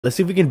Let's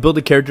see if we can build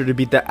a character to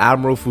beat the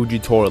Admiral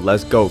Fujitora.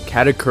 Let's go.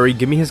 Katakuri,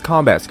 give me his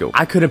combat skill.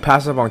 I couldn't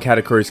pass up on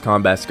Katakuri's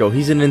combat skill.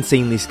 He's an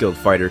insanely skilled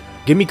fighter.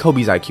 Give me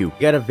Kobe's IQ. We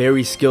got a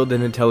very skilled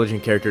and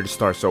intelligent character to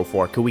start so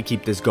far. Could we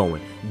keep this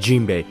going?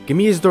 Jinbei, give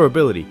me his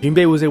durability.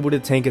 Jinbei was able to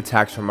tank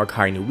attacks from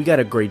Akainu. We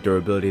got a great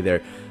durability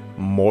there.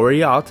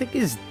 Moria, I'll take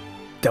his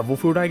Devil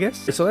Fruit, I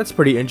guess. So that's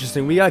pretty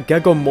interesting. We got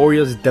Gecko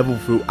Moria's Devil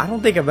Fruit. I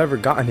don't think I've ever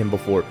gotten him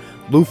before.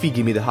 Luffy,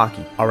 give me the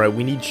Haki. Alright,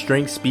 we need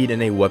strength, speed,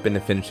 and a weapon to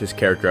finish this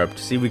character up.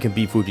 To see if we can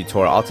beat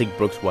Fujitora, I'll take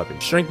Brook's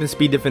weapon. Strength and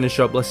speed to finish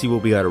up. Let's see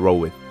what we gotta roll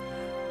with.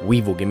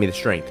 Weevil, give me the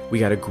strength. We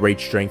got a great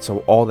strength, so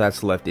all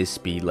that's left is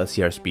speed. Let's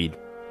see our speed.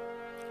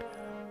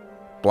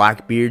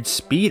 Blackbeard,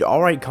 speed.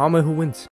 Alright, Kama, who wins?